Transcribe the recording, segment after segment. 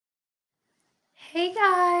Hey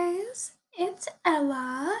guys, it's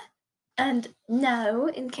Ella. And no,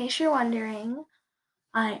 in case you're wondering,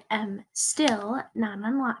 I am still not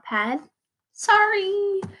on Wattpad.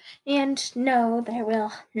 Sorry! And no, there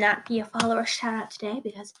will not be a follower shout out today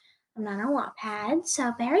because I'm not on Wattpad,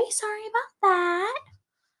 so very sorry about that.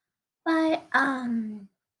 But,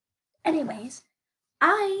 anyways,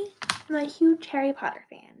 I am a huge Harry Potter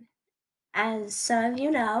fan. As some of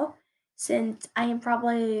you know, since I am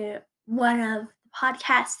probably one of the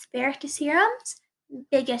podcast's Veritas Serum's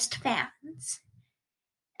biggest fans.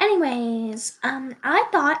 Anyways, I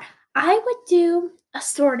thought I would do a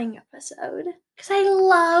sorting episode because I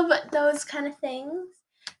love those kind of things.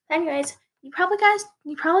 Anyways, you probably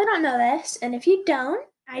don't know this, and if you don't,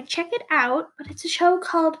 I'd check it out. But it's a show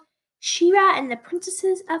called She-Ra and the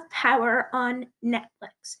Princesses of Power on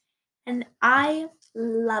Netflix, and I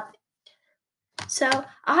love it. So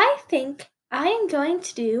I think I am going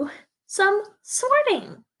to do some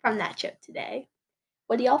sorting from that show today.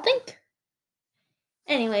 What do y'all think?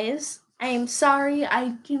 Anyways, I am sorry I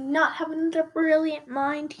do not have another brilliant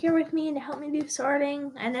mind here with me to help me do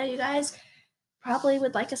sorting. I know you guys probably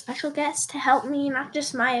would like a special guest to help me, not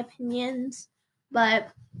just my opinions, but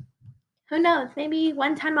who knows? Maybe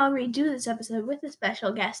one time I'll redo this episode with a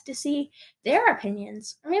special guest to see their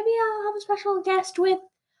opinions. Or maybe I'll have a special guest with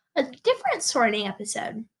a different sorting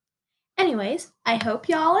episode. Anyways, I hope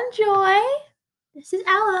y'all enjoy. This is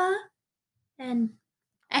Ella, and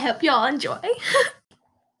I hope y'all enjoy.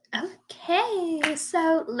 Okay,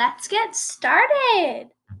 so let's get started.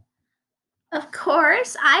 Of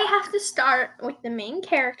course, I have to start with the main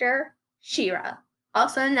character, She-Ra,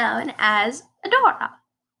 also known as Adora.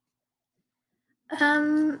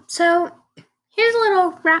 So here's a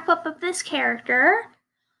little wrap up of this character.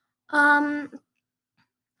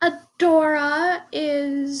 Adora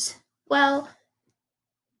is, well,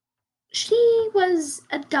 she was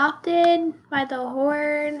adopted by the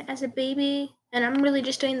Horde as a baby, and I'm really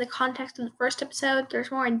just doing the context of the first episode.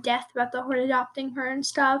 There's more in depth about the Horde adopting her and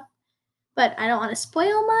stuff, but I don't want to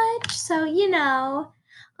spoil much, so you know.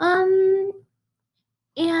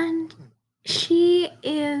 And she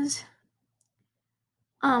is,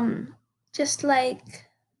 just like,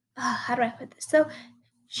 how do I put this? So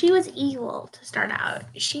she was evil to start out.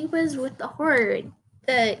 She was with the Horde,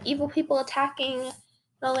 the evil people attacking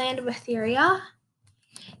the land of Etheria.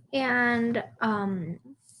 And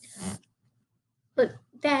but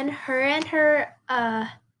then her and her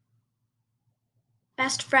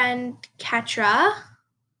best friend Catra,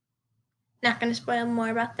 not gonna spoil more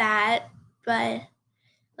about that, but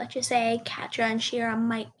let's just say Catra and She-Ra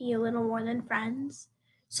might be a little more than friends.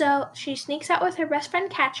 So she sneaks out with her best friend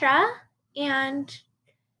Catra, and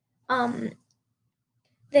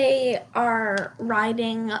they are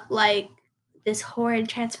riding like this Horde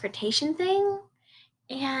transportation thing,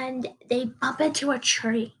 and they bump into a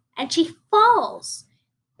tree, and she falls.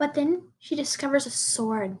 But then she discovers a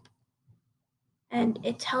sword, and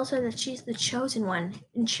it tells her that she's the chosen one,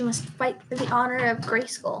 and she must fight for the honor of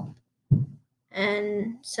Grayskull.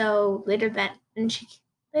 And so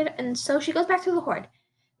so she goes back to the Horde.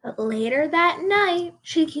 But later that night,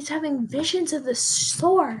 she keeps having visions of the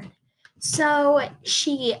sword. So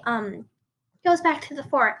she goes back to the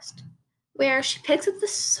forest, where she picks up the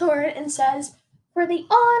sword and says, "For the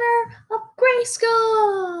honor of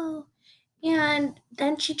Grayskull!" And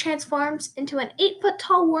then she transforms into an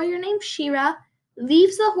 8-foot-tall warrior named She-Ra,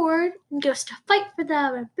 leaves the Horde, and goes to fight for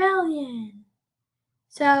the rebellion.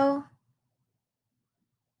 So,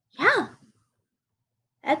 yeah.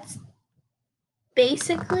 That's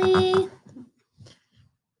basically...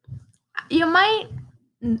 You might,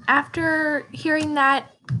 after hearing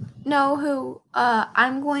that, know who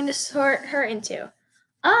I'm going to sort her into.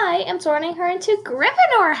 I am sorting her into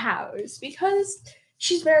Gryffindor House because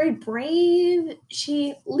she's very brave.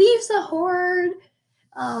 She leaves the Horde.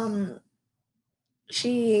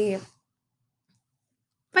 She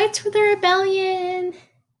fights for the rebellion.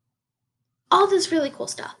 All this really cool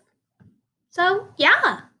stuff. So,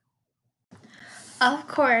 yeah. Of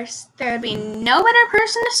course, there would be no better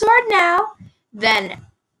person to sort now than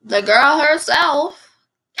the girl herself,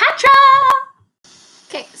 Catra!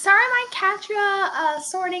 Okay, sorry my Catra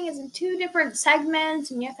sorting is in 2 different segments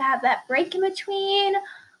and you have to have that break in between.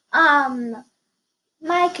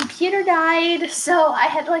 My computer died, so I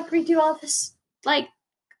had to redo all this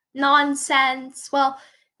nonsense. Well,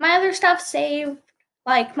 my other stuff saved,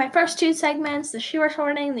 my first 2 segments, the She-Ra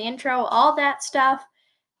sorting, the intro, all that stuff.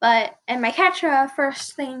 And my Catra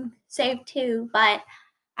first thing saved too, but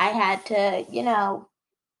I had to,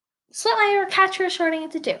 split my Catra sorting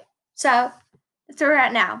into 2. So that's where we're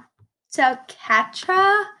at now. So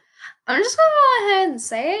Catra, I'm just gonna go ahead and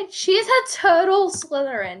say it. She's a total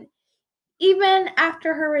Slytherin, even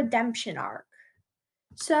after her redemption arc.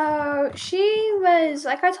 So she was,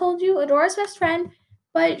 like I told you, Adora's best friend,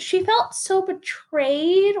 but she felt so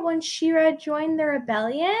betrayed when She-Ra joined the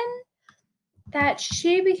rebellion that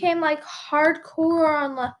she became like hardcore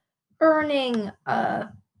on earning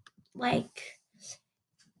like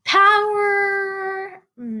power,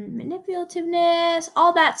 manipulativeness,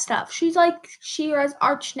 all that stuff. She's like She-Ra's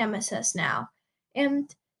arch nemesis now.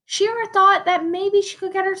 And She-Ra thought that maybe she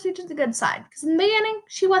could get her to the good side. Because in the beginning,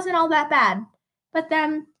 she wasn't all that bad. But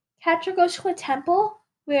then Catra goes to a temple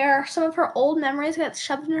where some of her old memories get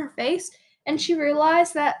shoved in her face. And she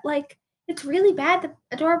realized that, like, it's really bad that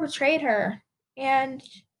Adora betrayed her. And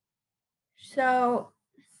so,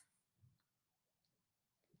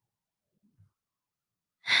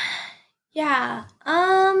 yeah.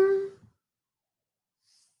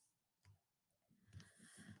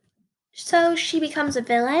 So she becomes a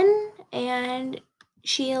villain and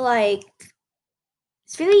she like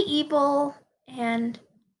is really evil and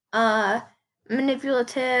uh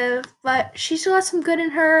manipulative, but she still has some good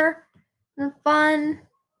in her and fun.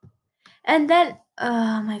 And then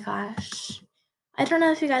oh my gosh. I don't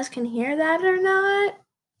know if you guys can hear that or not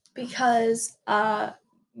because I'm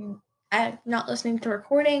not listening to the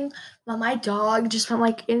recording, but my dog just went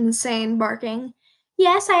like insane barking.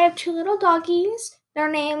 Yes, I have two little doggies. Their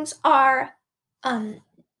names are um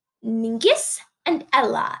Mingus and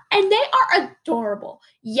Ella, and they are adorable.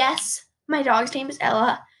 Yes, my dog's name is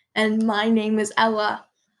Ella, and my name is Ella.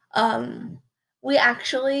 Um, we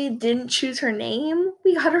actually didn't choose her name.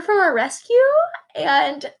 We got her from our rescue,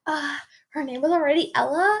 and her name was already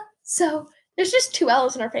Ella. So there's just two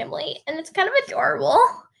Ellas in our family, and it's kind of adorable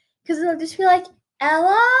because it'll just be like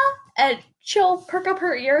Ella, and she'll perk up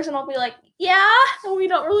her ears, and I'll be like, yeah, and we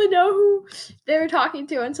don't really know who they're talking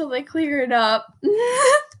to until they clear it up.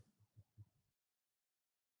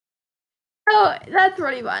 Oh, that's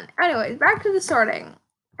really fun. Anyways, back to the sorting.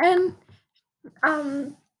 And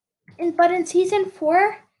um but in season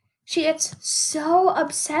 4, she gets so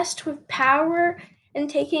obsessed with power and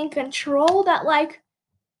taking control that like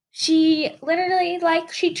she literally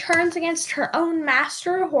like she turns against her own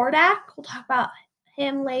master, Hordak. We'll talk about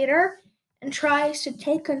him later, and tries to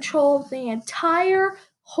take control of the entire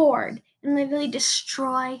horde and literally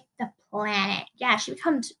destroy the planet. Yeah, she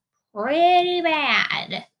becomes pretty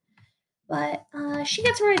bad. But she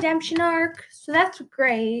gets a redemption arc, so that's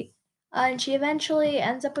great. And she eventually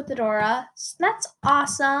ends up with Adora, so that's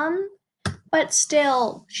awesome. But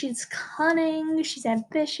still, she's cunning, she's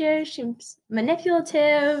ambitious, she's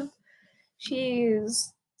manipulative,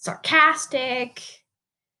 she's sarcastic.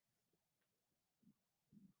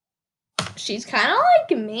 She's kind of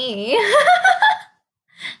like me.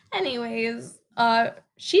 Anyways,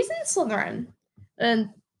 she's in Slytherin, and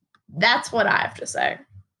that's what I have to say.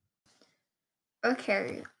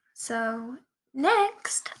 Okay, so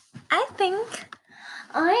next, I think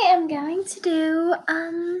I am going to do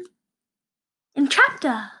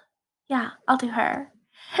Entrapta. Yeah, I'll do her.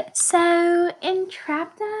 So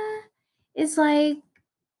Entrapta is like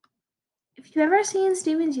if you've ever seen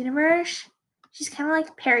Steven's Universe, she's kind of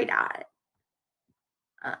like Peridot.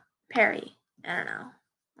 Perry. I don't know.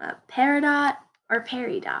 Peridot or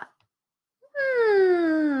Peridot.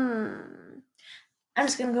 I'm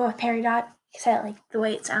just gonna go with Peridot because I like the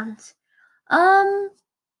way it sounds.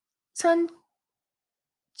 So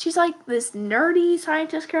she's like this nerdy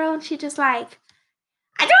scientist girl, and she just like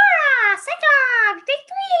Adora, Cyclops,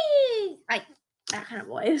 victory! Like that kind of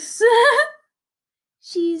voice.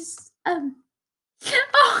 She's oh, this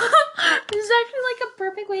is actually like a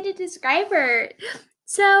perfect way to describe her.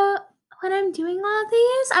 So when I'm doing all of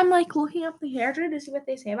these, I'm like looking up the character to see what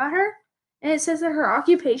they say about her, and it says that her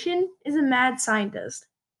occupation is a mad scientist.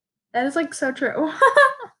 That is like so true.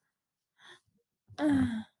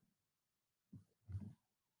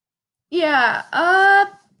 Yeah. Oh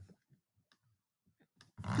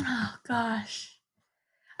gosh.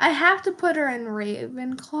 I have to put her in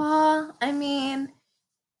Ravenclaw. I mean,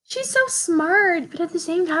 she's so smart, but at the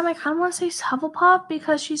same time, I kind of want to say Hufflepuff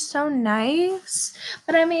because she's so nice.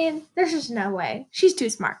 But I mean, there's just no way. She's too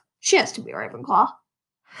smart. She has to be Ravenclaw.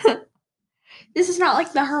 This is not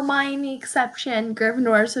like the Hermione exception,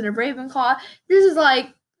 Gryffindor instead of Ravenclaw. This is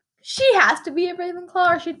like, she has to be a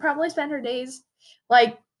Ravenclaw, or she'd probably spend her days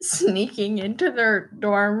like sneaking into their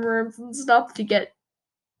dorm rooms and stuff to get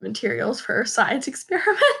materials for science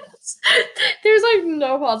experiments. There's like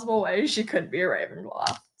no possible way she could be a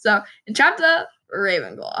Ravenclaw. So, Entrapta,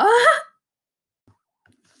 Ravenclaw.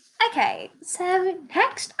 Okay, so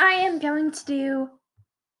next I am going to do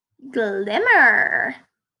Glimmer.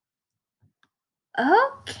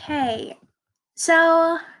 Okay.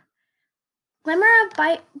 So, Glimmer of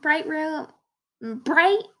Bright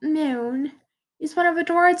Moon is one of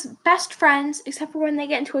Adora's best friends, except for when they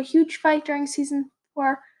get into a huge fight during season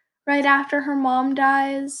 4, right after her mom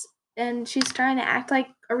dies, and she's trying to act like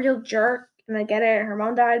a real jerk. And I get it, her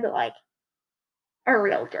mom died, but like a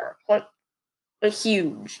real jerk, like a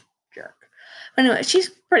huge jerk. But anyway, she's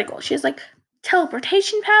pretty cool. She has like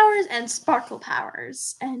teleportation powers and sparkle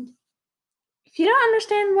powers. And if you don't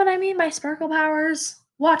understand what I mean by sparkle powers,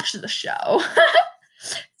 watch the show.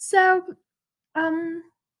 So,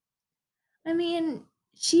 I mean,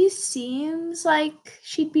 she seems like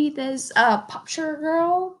she'd be this pop sugar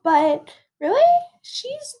girl, but really,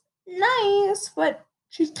 she's nice, but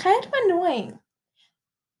she's kind of annoying.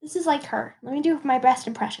 This is like her. Let me do my best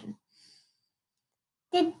impression.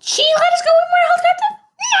 Did she let us go in one helicopter?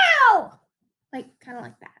 No! Like, kind of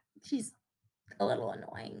like that. She's a little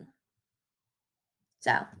annoying.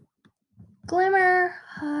 So, Glimmer,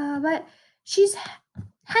 but she's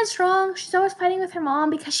headstrong. She's always fighting with her mom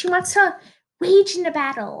because she wants to wage into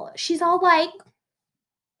battle. She's all like,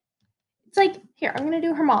 it's like, here, I'm gonna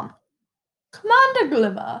do her mom. Commander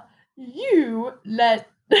Glimmer, you let...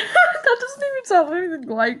 that doesn't even sound anything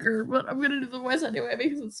like her, but I'm gonna do the voice anyway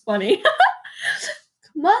because it's funny.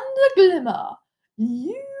 Commander Glimmer,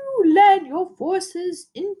 you led your forces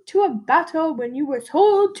into a battle when you were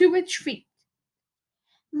told to retreat.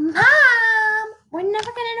 Mom, we're never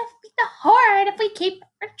gonna defeat the Horde if we keep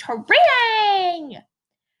retreating.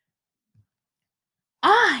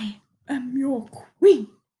 I am your queen,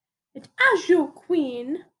 and as your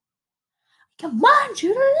queen, I command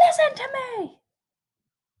you to listen to me.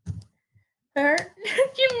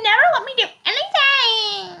 You never let me do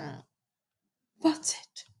anything. That's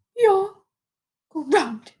it. You're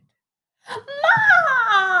grounded.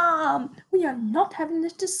 Mom! We are not having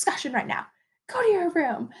this discussion right now. Go to your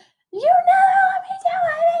room. You never let me do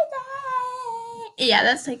anything. Yeah,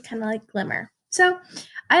 that's like kind of like Glimmer. So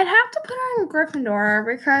I'd have to put her in Gryffindor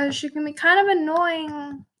because she can be kind of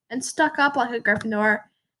annoying and stuck up like a Gryffindor.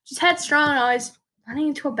 She's headstrong and always running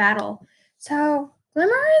into a battle. So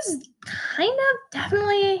Glimmer is kind of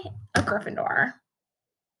definitely a Gryffindor.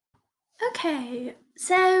 Okay,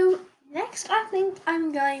 so next I think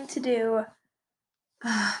I'm going to do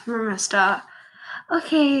Mermista.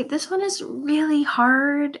 Okay, this one is really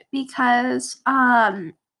hard because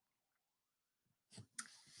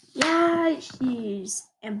yeah, she's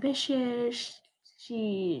ambitious,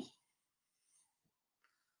 she's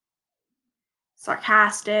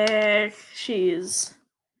sarcastic,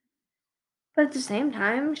 but at the same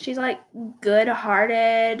time, she's like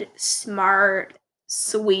good-hearted, smart,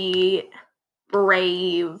 sweet,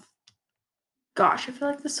 brave. Gosh, I feel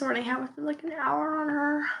like the Sorting Hat would be like an hour on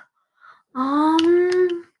her.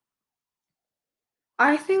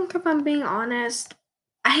 I think if I'm being honest,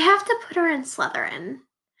 I have to put her in Slytherin.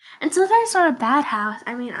 And Slytherin's not a bad house.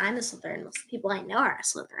 I mean, I'm a Slytherin. Most people I know are a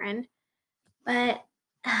Slytherin. But,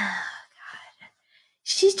 God.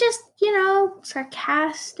 She's just,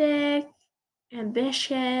 sarcastic,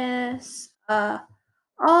 ambitious,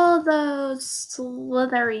 all those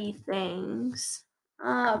slithery things.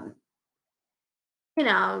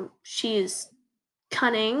 She's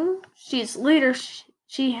cunning. She's leadership.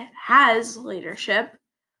 She has leadership.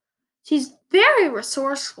 She's very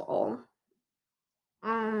resourceful.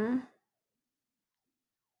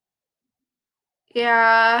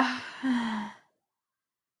 Yeah.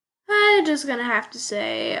 I'm just gonna have to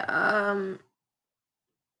say,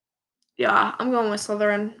 yeah, I'm going with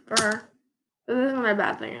Slytherin for her. This isn't a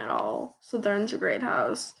bad thing at all. Slytherin's a great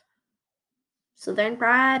house. Slytherin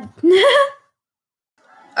pride.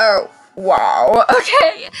 Oh, wow.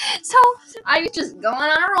 Okay, so I was just going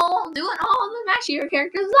on a roll, doing all the Max Hero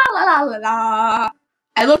characters, la la la la la.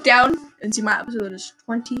 I look down and see my episode is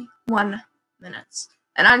 21 minutes.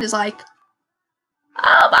 And I'm just like,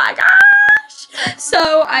 oh my gosh!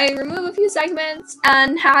 So I remove a few segments,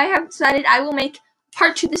 and I have decided I will make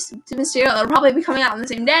part 2 to this video. It'll probably be coming out on the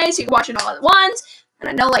same day, so you can watch it all at once. And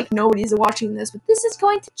I know, like, nobody's watching this, but this is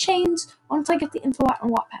going to change once I get the info out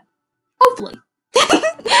on Wattpad. Hopefully.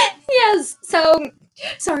 Yes, so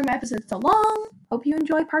sorry my episode's so long. Hope you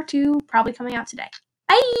enjoy part 2, probably coming out today.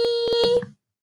 Bye!